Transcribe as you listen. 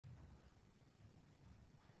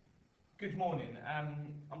Good morning.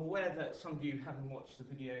 I'm aware that some of you haven't watched the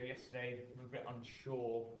video yesterday. We're a bit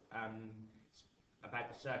unsure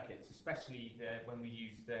about the circuits, especially when we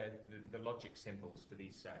use the logic symbols for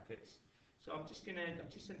these circuits. So I've just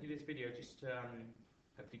sent you this video just to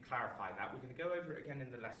hopefully clarify that. We're going to go over it again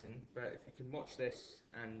in the lesson, but if you can watch this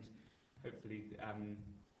and hopefully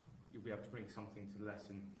you'll be able to bring something to the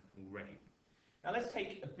lesson already. Now let's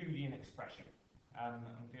take a Boolean expression. I'm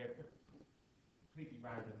going to put completely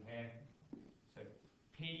random here. So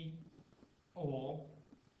P or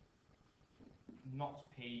not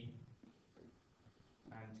P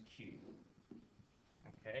and Q.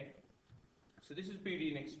 Okay. So this is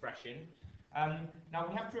Boolean expression. Now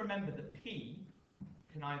we have to remember that P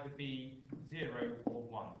can either be 0 or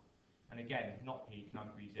 1. And again, not P can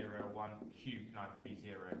either be 0 or 1, Q can either be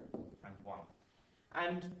 0 and 1.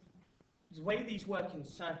 And the way these work in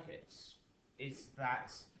circuits is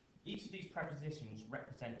that each of these prepositions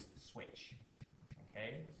represents the switch.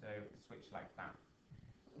 Okay, so a switch like that.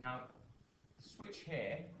 Now, the switch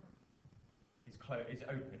here is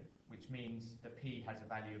open, which means the P has a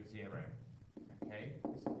value of 0. Okay,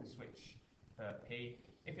 this is the switch for P.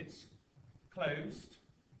 If it's closed,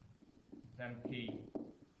 then P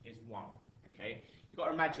is 1. Okay, you've got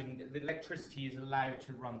to imagine that the electricity is allowed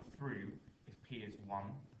to run through if P is 1,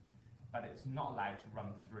 but it's not allowed to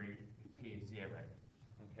run through if P is 0.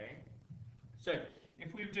 Okay, so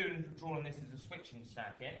if we were drawing this as a switching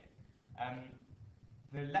circuit,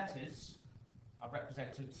 the letters are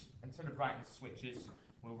represented, instead of writing switches,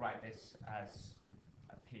 we'll write this as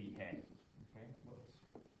a P here. Okay.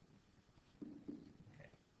 Okay.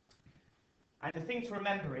 And the thing to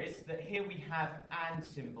remember is that here we have AND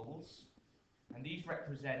symbols, and these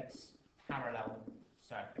represent parallel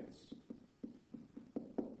circuits.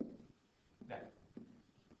 Then,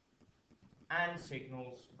 AND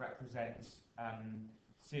signals represent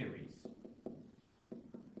series.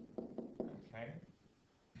 Okay,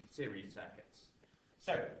 series circuits.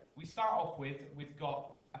 So we start off with, we've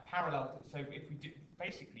got a parallel. So if we do,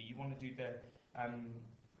 basically, you want to do the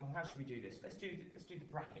well, how should we do this? Let's do the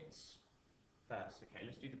brackets first. Okay,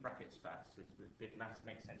 let's do the brackets first. It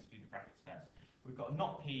makes sense to do the brackets first. We've got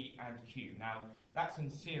not P and Q. Now that's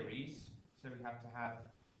in series, so we have to have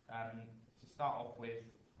to start off with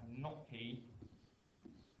a not P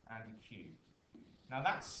and a Q. Now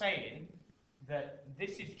that's saying that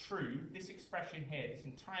this is true, this expression here, this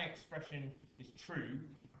entire expression is true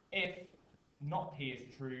if not P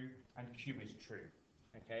is true and Q is true.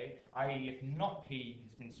 Okay, i.e. if not P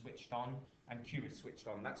has been switched on and Q is switched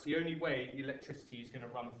on. That's the only way the electricity is going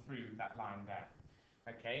to run through that line there.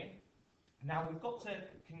 Okay, now we've got to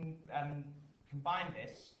combine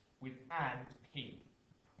this with AND P.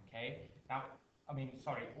 Okay, now,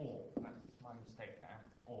 or, that's my mistake there,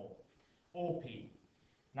 or P.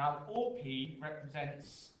 Now, or P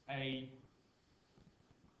represents a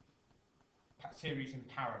series in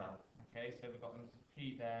parallel. Okay, so we've got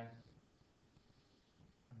P there,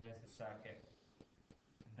 and there's the circuit,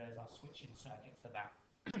 and there's our switching circuit for that.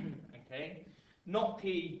 Okay, not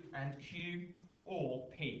P and Q, or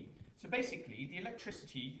P. So basically, the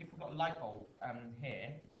electricity, if we've got a light bulb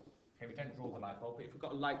here, okay, we don't draw the light bulb, but if we've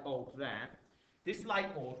got a light bulb there, this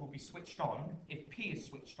light bulb will be switched on if P is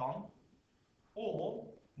switched on, or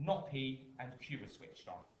not P and Q is switched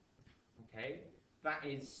on. Okay, that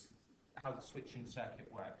is how the switching circuit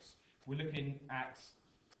works. We're looking at,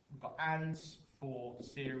 we've got ANDs for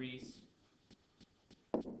series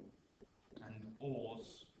and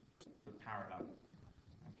ORs for parallel.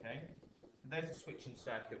 Okay, so there's a switching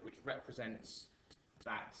circuit which represents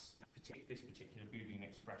this particular Boolean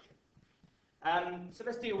expression. So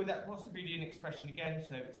let's deal with that. What's the Boolean expression again?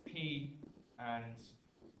 So it's P and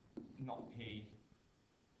not P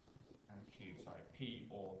and Q. Sorry, P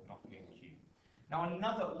or not P and Q. Now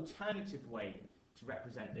another alternative way to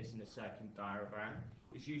represent this in a circuit diagram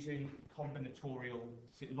is using combinatorial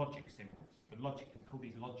logic symbols. The logic, we call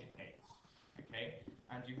these logic gates. Okay,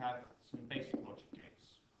 and you have some basic logic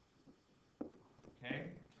gates.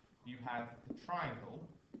 Okay, you have the triangle,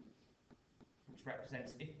 which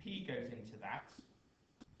represents if P goes into that,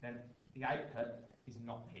 then the output is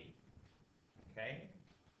not P. Okay,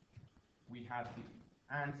 we have the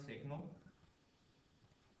AND signal,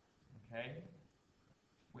 okay,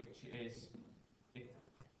 which is if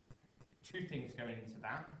two things go into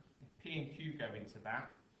that, if P and Q go into that,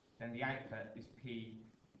 then the output is P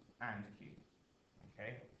and Q.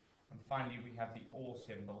 Okay, and finally we have the OR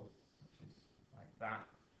symbol, which is like that,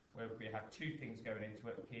 where we have two things going into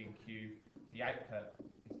it, P and Q. The output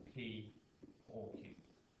is P or Q.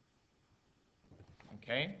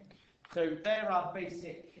 Okay, so there are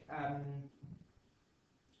basic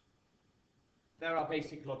they're our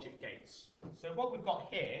basic logic gates. So what we've got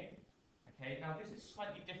here, okay, now this is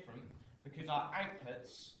slightly different because our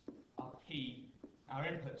outputs are P, our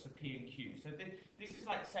inputs are P and Q. So this is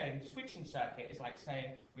like saying, the switching circuit is like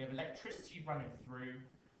saying we have electricity running through.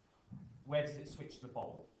 Where does it switch the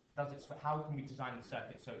bulb? How can we design the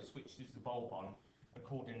circuit so it switches the bulb on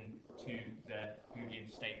according to the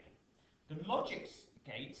Boolean statement? The logic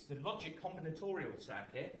gates, the logic combinatorial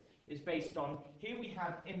circuit, is based on, here we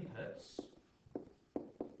have inputs,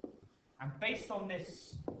 and based on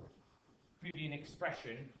this Boolean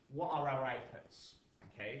expression, what are our outputs?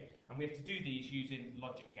 Okay, and we have to do these using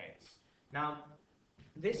logic gates. Now,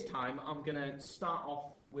 this time I'm going to start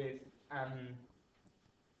off with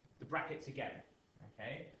the brackets again.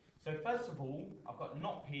 Okay, so first of all, I've got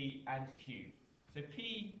not P and Q. So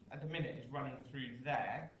P at the minute is running through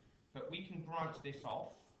there, but we can branch this off.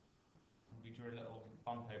 We drew a little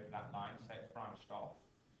bump over that line, so it's branched off.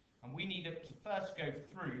 And we need it to first go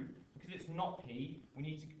through, because it's not P, we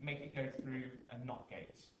need to make it go through a NOT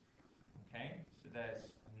gate. Okay, so there's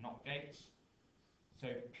a NOT gate. So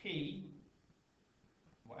P,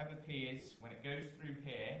 whatever P is, when it goes through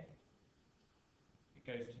here, it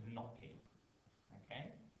goes to not P.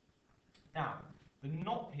 Okay? Now, the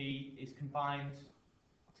not P is combined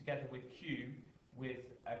together with Q with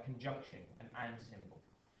a conjunction, an AND symbol.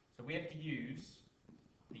 So we have to use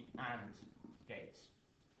the AND gate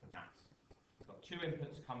for that. We've got two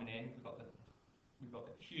inputs coming in. We've got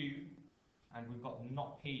the Q and we've got the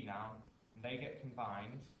not P now, and they get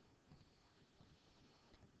combined.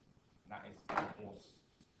 That is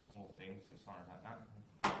more things, so sorry about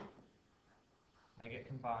that. They get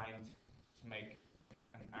combined to make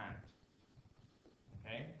an AND.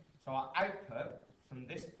 Okay? So our output from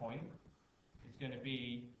this point is going to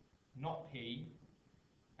be not P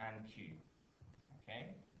and Q.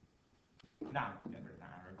 Okay? Now, get rid of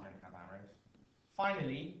that arrow, don't have arrows.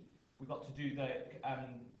 Finally, we've got to do the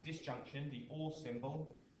disjunction, the OR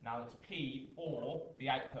symbol. Now it's P or the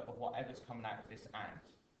output of whatever's coming out of this AND.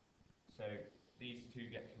 So these two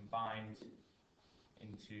get combined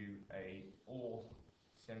into a OR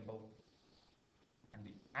symbol, and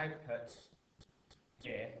the output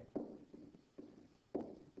here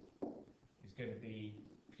is going to be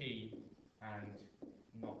P and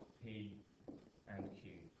not P and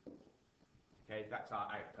Q. Okay, that's our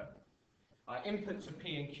output. Our inputs are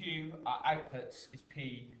P and Q, our outputs is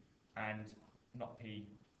P and not P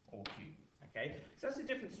or Q. Okay, so that's the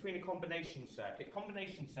difference between a combination circuit.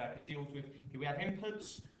 Combination circuit deals with, here we have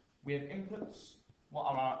inputs, what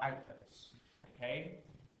are our outputs? Okay,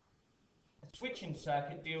 a switching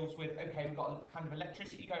circuit deals with, okay, we've got a kind of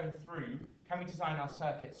electricity going through, can we design our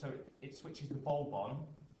circuit so it switches the bulb on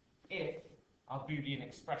if our Boolean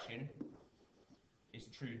expression is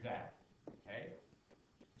true there? Okay,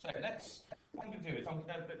 so what I'm going to do is I'm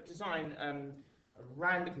going to design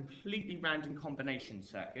a completely random combination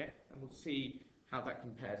circuit, and we'll see how that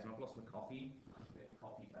compares. And I've lost my coffee. I'll get the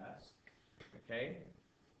coffee first. Okay.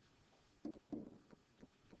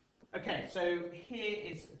 Okay, so here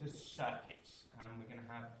is the circuit, and we're going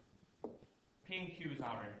to have P and Q as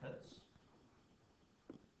our inputs.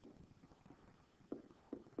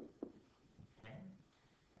 Okay.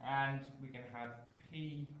 And we're going to have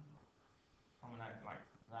P coming out like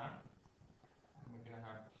that, and we're going to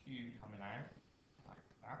have Q coming out like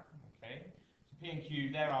that. Okay, so P and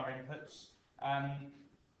Q, they're our inputs.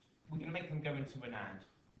 We're going to make them go into an AND.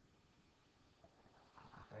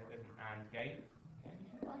 Okay, there's an AND gate. Okay,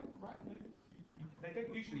 right. They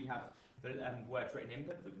don't usually have the words written in,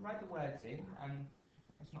 but we can write the words in, and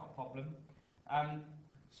that's not a problem.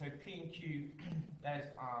 So P and Q, there's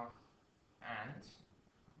our AND.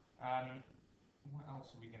 What else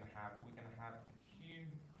are we going to have? We're going to have a Q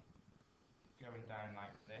going down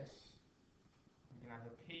like this. We're going to have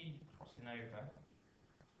a P crossing over.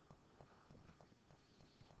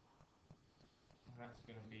 And that's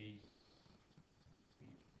going to be,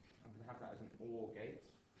 I'm going to have that as an OR gate.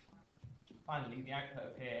 Finally, the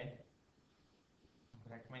output of here, I'm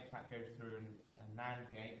going to make that go through a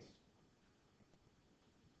NAND gate.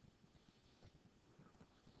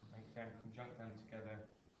 Conjunct them together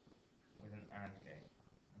with an AND gate.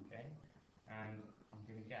 Okay? And I'm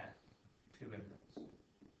going to get two inputs.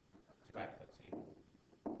 Two outputs here.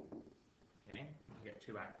 Okay? You get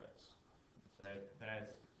two outputs. So there's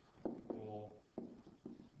OR,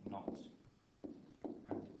 NOT,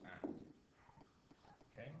 and AND.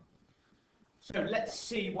 Okay? So let's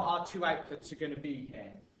see what our two outputs are going to be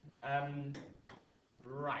here.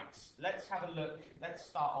 Right, let's have a look. Let's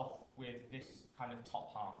start off with this kind of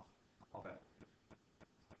top half of it.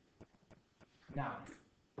 Now,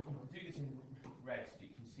 we'll do this in red so you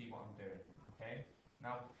can see what I'm doing. Okay.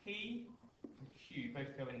 Now P and Q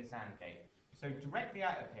both go in this AND gate. So directly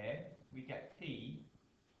out of here, we get P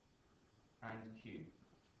and Q.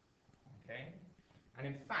 Okay. And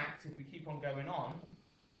in fact, if we keep on going on,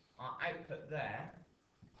 our output there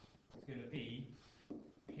is going to be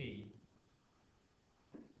P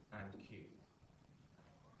and Q.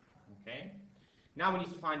 Okay. Now we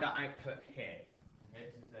need to find our output here. Okay,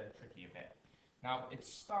 this is the trickier bit. Now it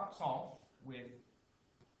starts off with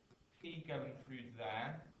P going through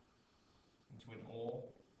there into an OR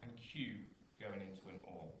and Q going into an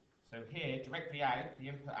OR. So here, directly out, the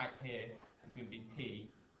input out here is going to be P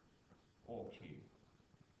or Q.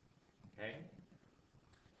 Okay.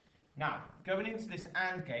 Now, going into this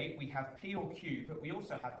AND gate, we have P or Q, but we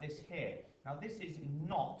also have this here. Now this is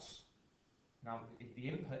not, now if the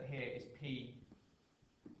input here is P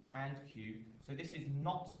and Q, so this is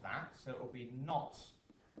not that, so it will be not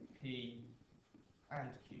P and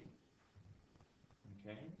Q.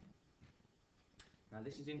 Okay. Now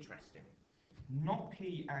this is interesting. Not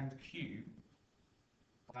P and Q,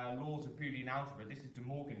 by our laws of Boolean algebra, this is De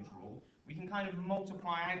Morgan's rule, we can kind of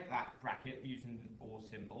multiply out that bracket using the OR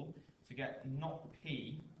symbol to get not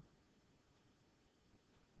P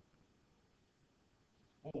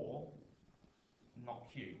or not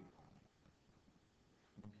Q.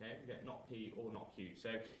 Okay, we get not P or not Q. So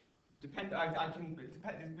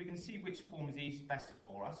we can see which form is best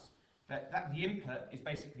for us. That the input is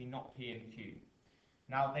basically not P and Q.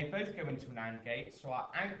 Now they both go into an AND gate, so our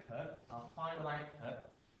output, our final output,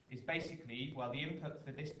 is basically, well, the input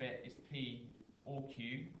for this bit is P or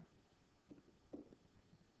Q.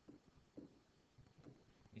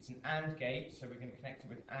 It's an AND gate, so we're going to connect it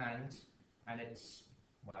with and it's,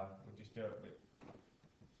 well, we'll just do it with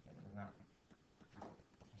that.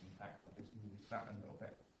 In fact, I'll just move that a little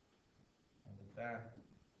bit. Over there,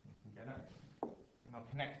 you can get it. And I'll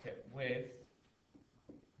connect it with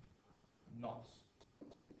not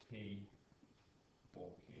P or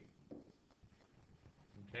Q.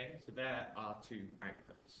 Okay, so there are two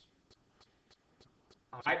outputs.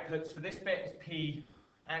 Our outputs for this bit is P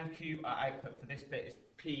and Q. Our output for this bit is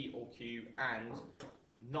P or Q and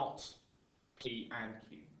not P and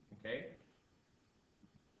Q. Okay.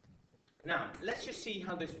 Now let's just see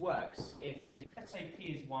how this works. If let's say P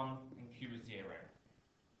is 1 and Q is 0.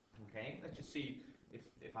 Okay, let's just see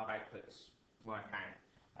if our outputs work out.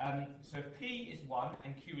 So if P is 1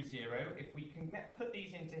 and Q is 0, if we can put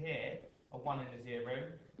these into here, a 1 and a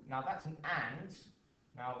 0, now that's an AND.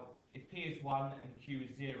 Now if P is 1 and Q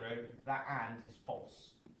is 0, that AND is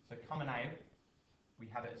false. So coming out, we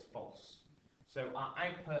have it as false. So our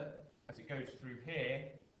output as it goes through here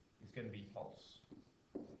is going to be false.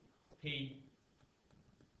 P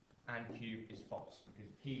and Q is false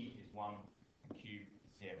because P is 1 and Q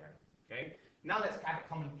is 0. Okay. Now let's have it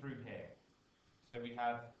coming through here. So we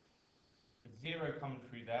have a 0 coming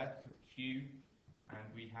through there to Q,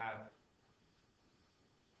 and we have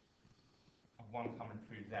a 1 coming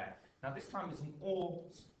through there. Now this time it's an OR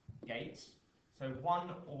gate, so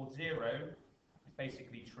 1 or 0 is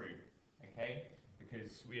basically true, okay?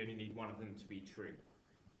 Because we only need one of them to be true.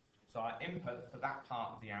 So our input for that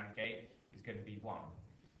part of the AND gate is going to be 1.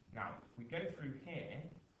 Now, if we go through here,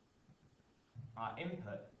 our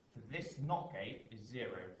input for this NOT gate is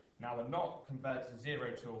 0. Now the NOT converts a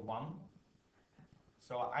 0 to a 1,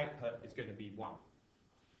 so our output is going to be 1.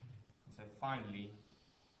 So finally,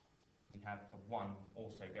 we have a 1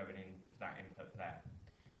 also going into that input there.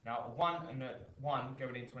 Now a 1 and a 1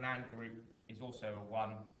 going into an AND group is also a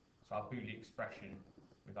 1, so our Boolean expression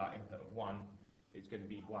with our input of 1 is going to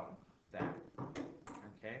be 1 there.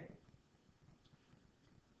 Okay.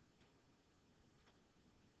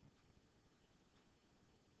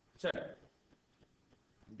 So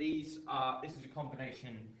this is a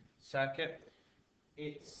combination circuit.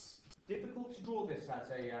 It's difficult to draw this as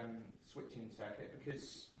a switching circuit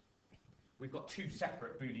because we've got two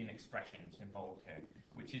separate Boolean expressions involved here,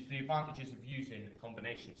 which is the advantages of using a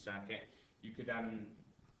combination circuit. You could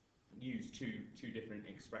use two different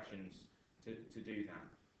expressions to do that,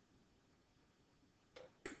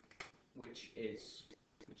 which is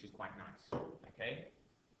quite nice. Okay,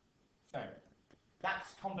 so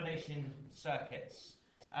that's combination circuits.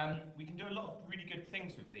 We can do a lot of really good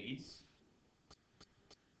things with these.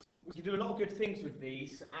 We can do a lot of good things with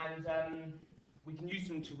these, and we can use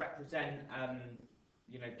them to represent,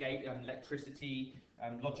 gate electricity,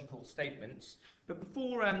 logical statements. But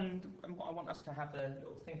before, what I want us to have a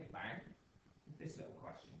little think about is this little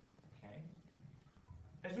question. Okay,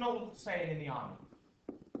 there's an old saying in the army.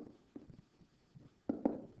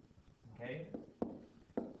 Okay,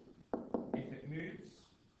 if it moves,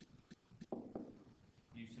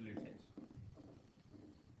 you salute it.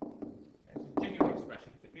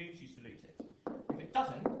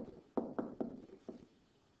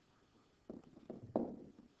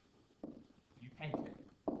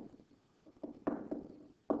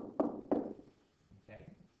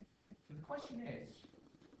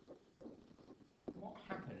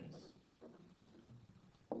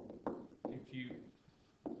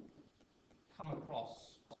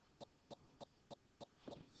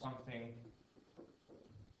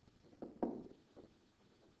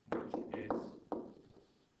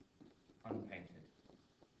 unpainted.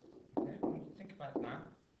 Okay, I want you to think about that,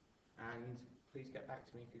 and please get back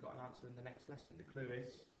to me if you've got an answer in the next lesson. The clue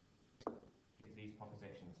is these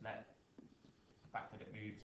propositions. Let the fact that it moves